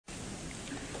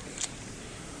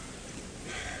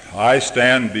I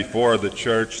stand before the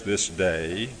church this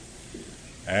day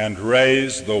and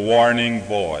raise the warning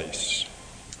voice.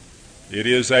 It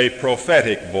is a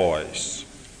prophetic voice,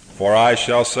 for I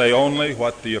shall say only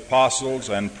what the apostles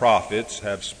and prophets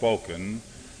have spoken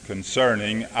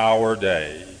concerning our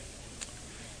day.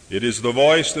 It is the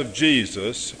voice of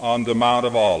Jesus on the Mount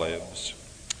of Olives,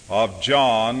 of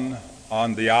John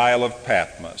on the Isle of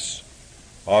Patmos,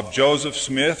 of Joseph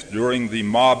Smith during the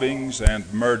mobbings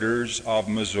and murders of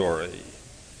Missouri.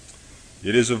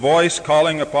 It is a voice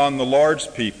calling upon the Lord's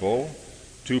people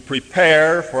to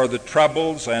prepare for the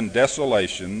troubles and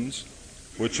desolations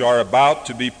which are about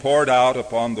to be poured out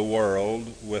upon the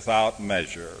world without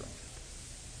measure.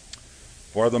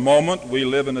 For the moment we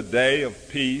live in a day of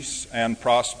peace and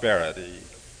prosperity,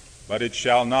 but it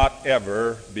shall not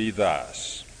ever be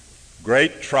thus.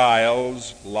 Great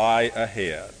trials lie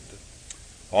ahead.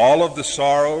 All of the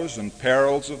sorrows and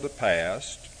perils of the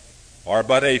past are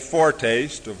but a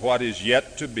foretaste of what is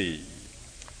yet to be,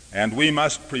 and we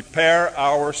must prepare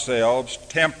ourselves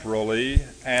temporally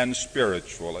and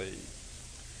spiritually.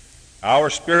 Our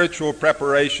spiritual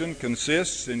preparation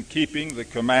consists in keeping the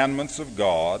commandments of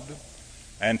God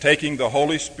and taking the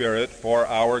Holy Spirit for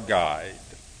our guide,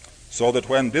 so that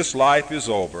when this life is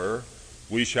over,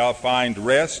 we shall find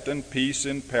rest and peace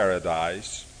in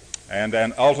paradise and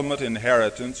an ultimate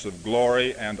inheritance of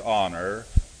glory and honor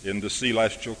in the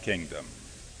celestial kingdom.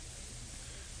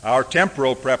 Our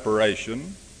temporal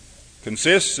preparation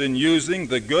consists in using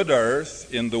the good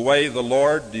earth in the way the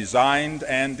Lord designed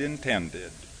and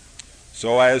intended,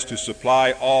 so as to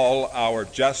supply all our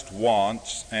just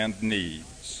wants and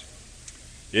needs.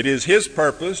 It is His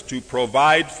purpose to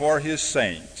provide for His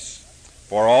saints,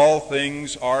 for all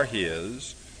things are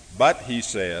His, but, He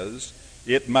says,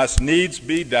 it must needs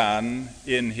be done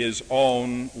in His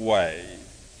own way.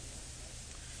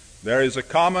 There is a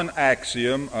common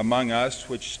axiom among us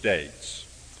which states,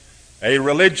 a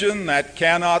religion that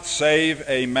cannot save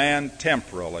a man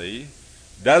temporally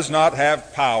does not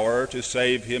have power to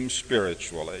save him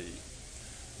spiritually.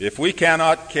 If we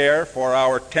cannot care for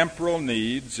our temporal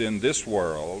needs in this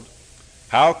world,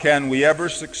 how can we ever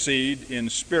succeed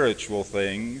in spiritual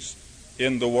things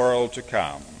in the world to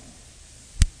come?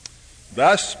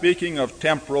 Thus, speaking of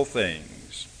temporal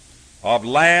things, of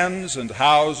lands and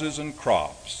houses and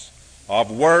crops, of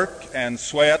work and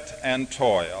sweat and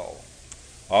toil,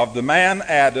 of the man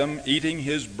Adam eating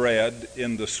his bread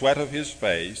in the sweat of his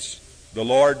face, the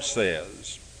Lord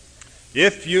says,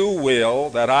 "If you will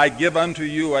that I give unto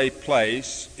you a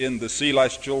place in the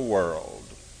celestial world,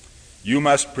 you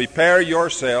must prepare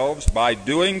yourselves by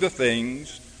doing the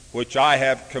things which I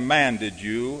have commanded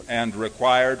you and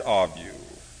required of you."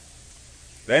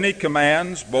 Then He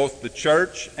commands both the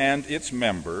church and its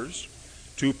members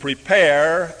to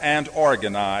prepare and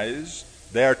organize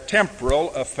their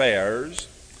temporal affairs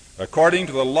according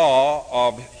to the law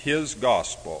of His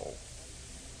gospel,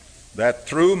 that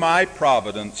through my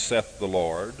providence, saith the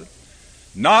Lord,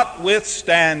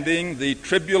 notwithstanding the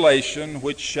tribulation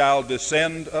which shall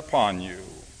descend upon you,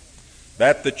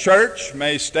 that the church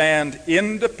may stand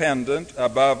independent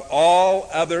above all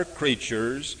other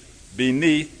creatures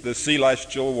beneath the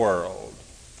celestial world,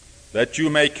 that you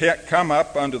may come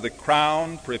up under the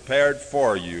crown prepared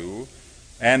for you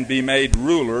and be made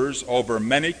rulers over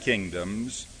many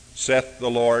kingdoms, saith the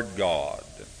Lord God.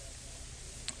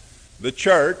 The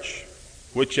church,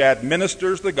 which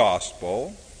administers the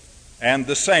gospel, and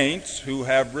the saints who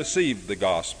have received the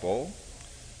gospel,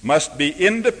 must be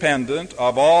independent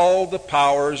of all the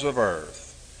powers of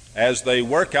earth as they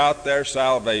work out their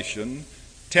salvation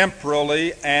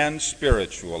temporally and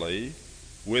spiritually,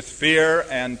 with fear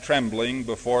and trembling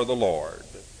before the Lord.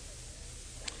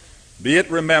 Be it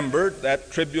remembered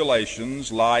that tribulations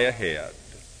lie ahead.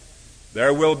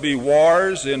 There will be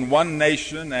wars in one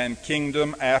nation and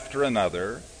kingdom after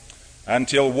another,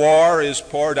 until war is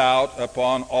poured out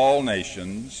upon all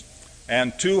nations,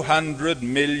 and 200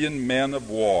 million men of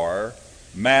war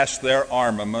mass their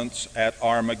armaments at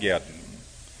Armageddon.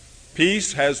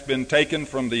 Peace has been taken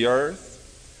from the earth.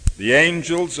 The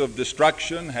angels of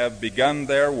destruction have begun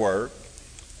their work,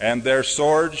 and their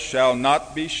swords shall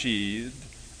not be sheathed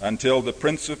until the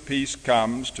Prince of Peace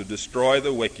comes to destroy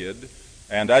the wicked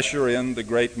and usher in the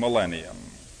great millennium.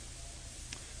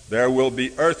 There will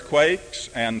be earthquakes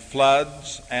and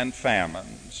floods and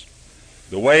famines.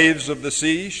 The waves of the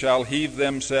sea shall heave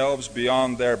themselves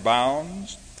beyond their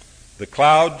bounds. The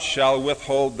clouds shall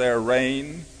withhold their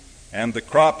rain, and the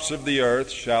crops of the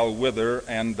earth shall wither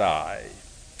and die.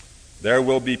 There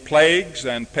will be plagues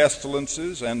and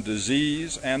pestilences and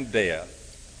disease and death.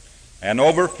 An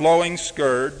overflowing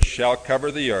scourge shall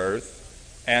cover the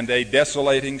earth, and a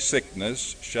desolating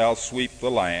sickness shall sweep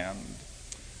the land.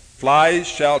 Flies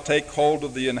shall take hold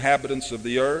of the inhabitants of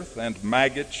the earth, and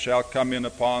maggots shall come in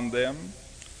upon them.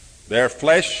 Their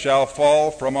flesh shall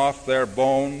fall from off their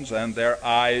bones, and their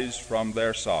eyes from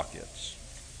their sockets.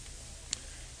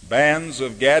 Bands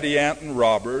of Gadianton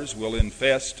robbers will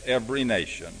infest every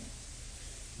nation.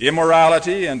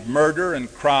 Immorality and murder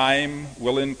and crime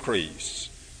will increase,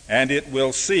 and it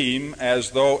will seem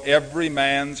as though every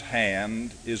man's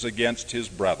hand is against his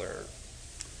brother.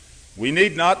 We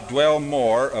need not dwell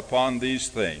more upon these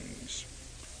things.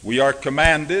 We are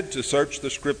commanded to search the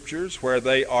Scriptures where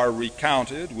they are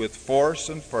recounted with force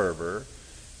and fervor,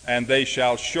 and they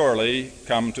shall surely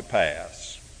come to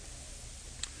pass.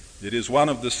 It is one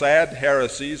of the sad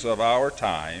heresies of our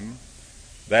time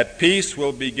that peace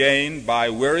will be gained by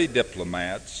weary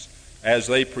diplomats as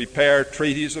they prepare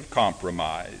treaties of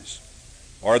compromise,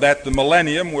 or that the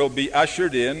millennium will be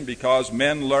ushered in because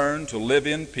men learn to live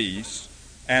in peace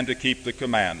and to keep the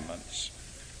commandments,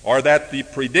 or that the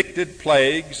predicted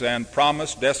plagues and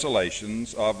promised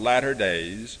desolations of latter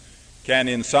days can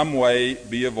in some way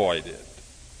be avoided.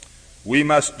 We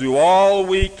must do all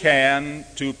we can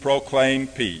to proclaim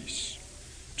peace,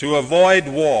 to avoid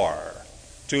war,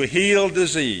 to heal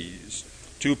disease,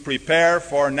 to prepare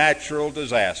for natural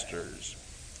disasters.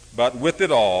 But with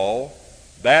it all,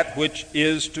 that which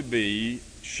is to be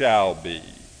shall be.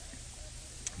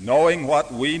 Knowing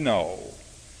what we know,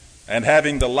 and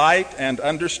having the light and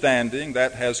understanding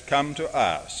that has come to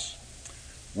us,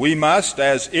 we must,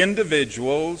 as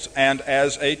individuals and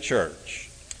as a church,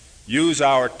 use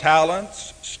our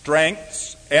talents,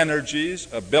 strengths, energies,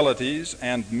 abilities,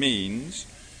 and means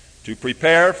to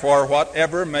prepare for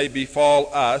whatever may befall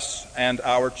us and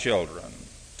our children.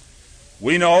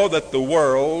 We know that the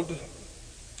world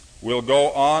will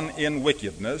go on in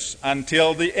wickedness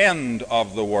until the end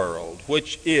of the world,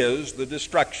 which is the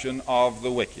destruction of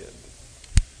the wicked.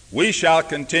 We shall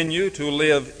continue to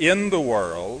live in the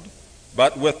world,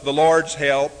 but with the Lord's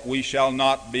help we shall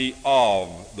not be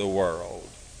of the world.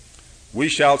 We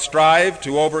shall strive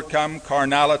to overcome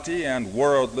carnality and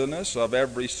worldliness of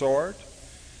every sort,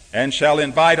 and shall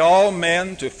invite all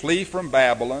men to flee from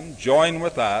Babylon, join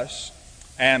with us,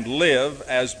 and live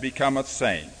as becometh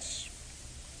saints.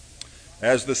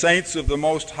 As the saints of the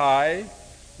Most High,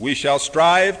 we shall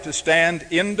strive to stand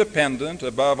independent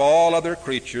above all other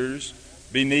creatures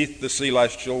beneath the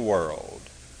celestial world.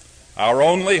 Our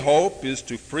only hope is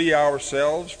to free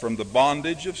ourselves from the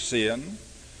bondage of sin,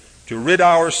 to rid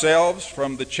ourselves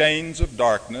from the chains of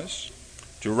darkness,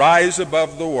 to rise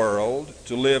above the world,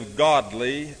 to live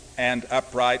godly and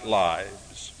upright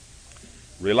lives.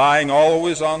 Relying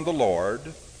always on the Lord,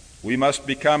 we must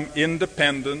become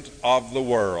independent of the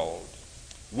world.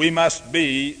 We must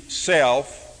be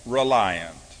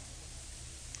self-reliant.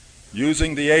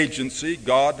 Using the agency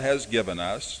God has given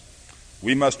us,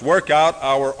 we must work out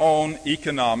our own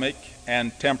economic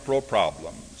and temporal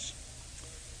problems.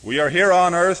 We are here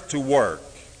on earth to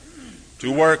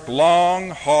work long,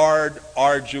 hard,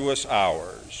 arduous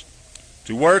hours,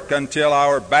 to work until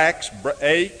our backs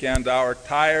ache and our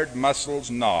tired muscles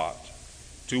knot,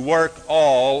 to work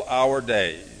all our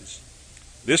days.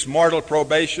 This mortal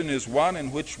probation is one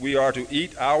in which we are to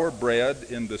eat our bread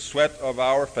in the sweat of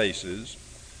our faces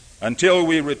until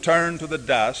we return to the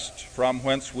dust from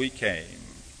whence we came.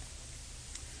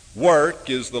 Work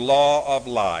is the law of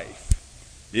life.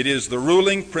 It is the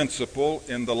ruling principle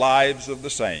in the lives of the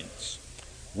saints.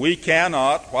 We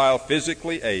cannot, while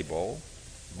physically able,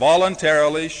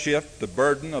 voluntarily shift the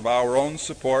burden of our own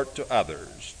support to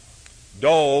others.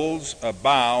 Doles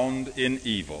abound in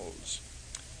evils.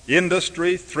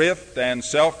 Industry, thrift, and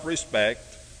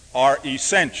self-respect are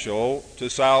essential to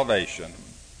salvation.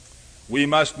 We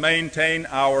must maintain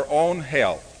our own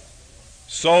health,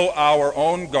 sow our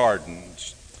own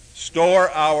gardens, store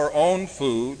our own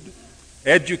food,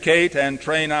 educate and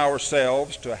train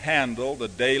ourselves to handle the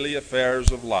daily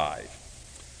affairs of life.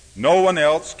 No one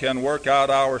else can work out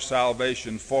our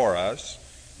salvation for us,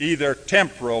 either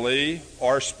temporally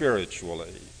or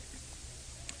spiritually.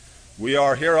 We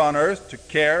are here on earth to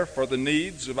care for the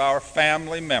needs of our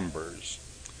family members.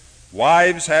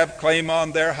 Wives have claim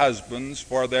on their husbands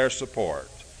for their support,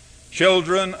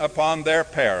 children upon their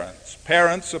parents,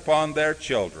 parents upon their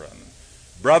children,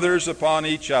 brothers upon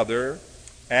each other,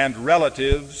 and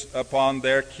relatives upon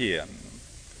their kin.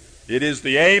 It is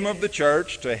the aim of the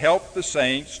church to help the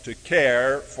saints to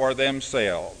care for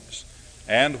themselves,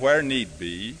 and where need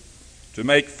be, to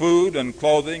make food and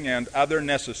clothing and other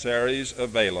necessaries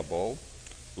available,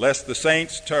 lest the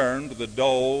saints turn to the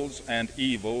doles and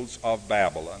evils of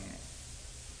Babylon.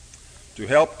 To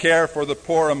help care for the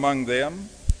poor among them,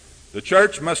 The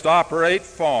church must operate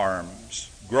farms,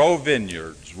 grow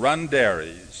vineyards, run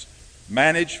dairies,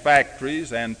 manage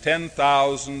factories, and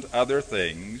 10,000 other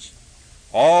things,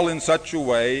 all in such a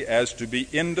way as to be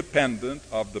independent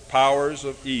of the powers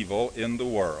of evil in the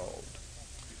world.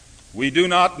 We do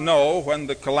not know when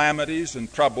the calamities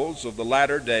and troubles of the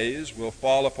latter days will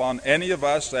fall upon any of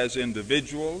us as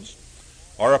individuals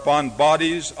or upon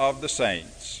bodies of the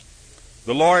saints.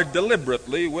 The Lord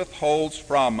deliberately withholds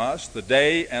from us the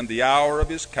day and the hour of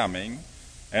his coming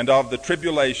and of the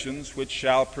tribulations which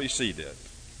shall precede it,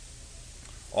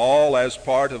 all as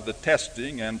part of the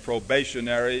testing and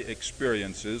probationary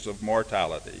experiences of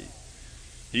mortality.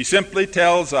 He simply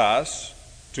tells us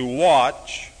to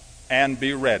watch and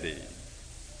be ready.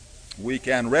 We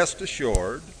can rest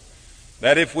assured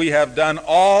that if we have done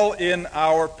all in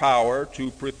our power to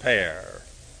prepare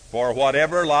for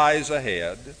whatever lies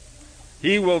ahead,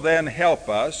 he will then help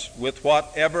us with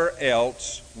whatever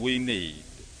else we need.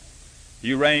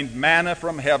 He rained manna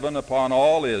from heaven upon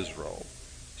all Israel,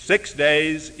 6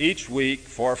 days each week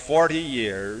for 40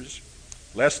 years,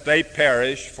 lest they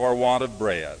perish for want of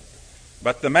bread.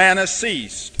 But the manna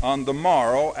ceased on the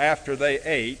morrow after they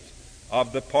ate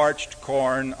of the parched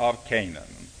corn of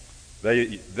Canaan.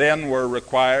 They then were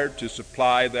required to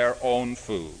supply their own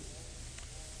food.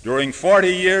 During 40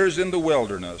 years in the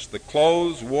wilderness, the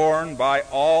clothes worn by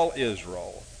all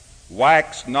Israel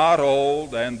waxed not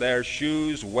old, and their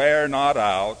shoes wear not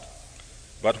out.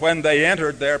 But when they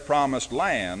entered their promised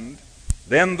land,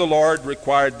 then the Lord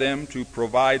required them to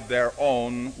provide their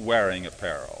own wearing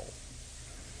apparel.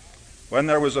 When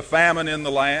there was a famine in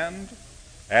the land,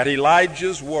 at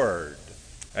Elijah's word,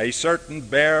 a certain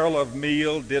barrel of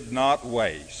meal did not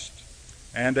waste,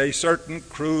 and a certain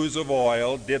cruse of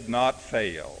oil did not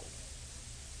fail,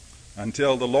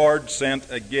 until the Lord sent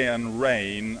again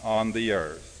rain on the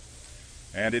earth.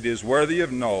 And it is worthy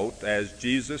of note, as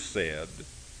Jesus said,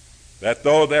 that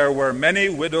though there were many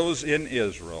widows in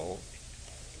Israel,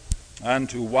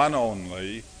 unto one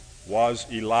only was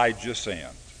Elijah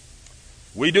sent.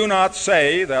 We do not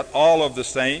say that all of the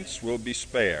saints will be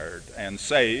spared and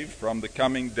saved from the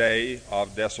coming day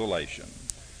of desolation.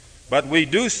 But we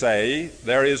do say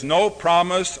there is no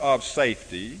promise of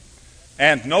safety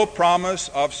and no promise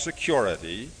of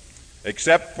security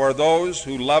except for those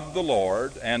who love the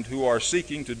Lord and who are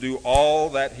seeking to do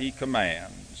all that he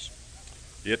commands.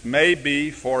 It may be,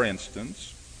 for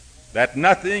instance, that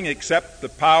nothing except the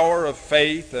power of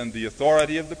faith and the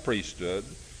authority of the priesthood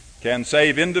can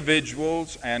save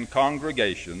individuals and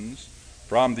congregations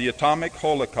from the atomic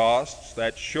holocausts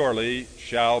that surely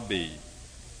shall be.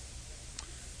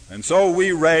 And so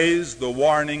we raise the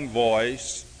warning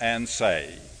voice and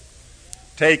say,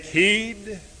 take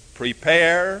heed,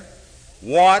 prepare,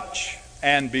 watch,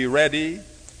 and be ready.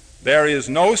 There is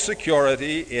no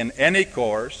security in any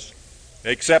course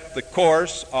except the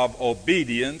course of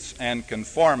obedience and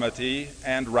conformity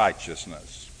and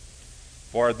righteousness.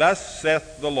 For thus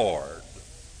saith the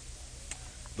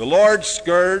Lord's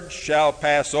scourge shall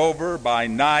pass over by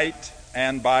night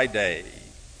and by day,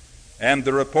 and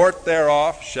the report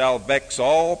thereof shall vex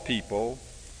all people,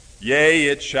 yea,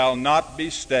 it shall not be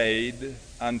stayed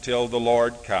until the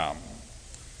Lord come.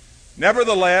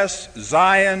 Nevertheless,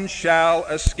 Zion shall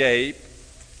escape,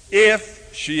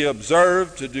 if she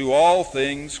observe to do all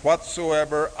things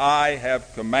whatsoever I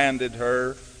have commanded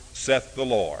her, saith the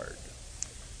Lord.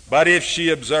 But if she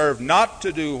observe not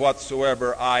to do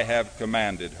whatsoever I have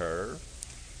commanded her,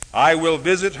 I will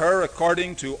visit her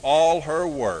according to all her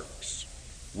works,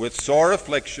 with sore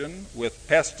affliction, with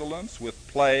pestilence, with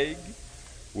plague,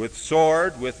 with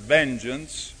sword, with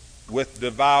vengeance, with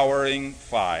devouring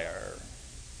fire.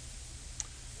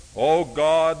 O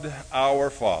God, our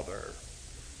Father,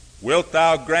 wilt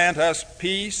thou grant us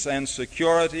peace and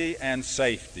security and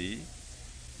safety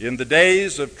in the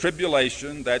days of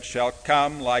tribulation that shall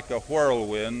come like a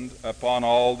whirlwind upon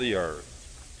all the earth.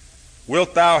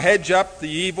 Wilt thou hedge up the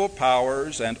evil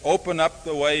powers and open up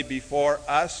the way before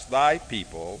us, thy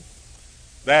people,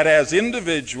 that as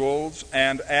individuals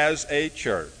and as a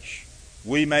church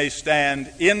we may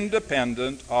stand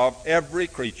independent of every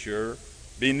creature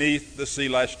beneath the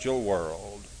celestial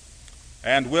world.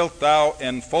 And wilt thou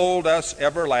enfold us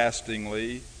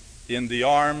everlastingly in the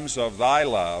arms of thy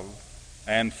love,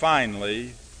 and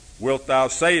finally, wilt thou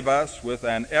save us with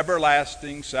an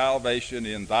everlasting salvation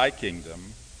in thy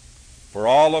kingdom, for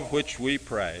all of which we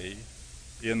pray,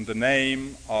 in the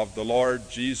name of the Lord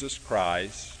Jesus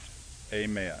Christ.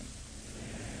 Amen.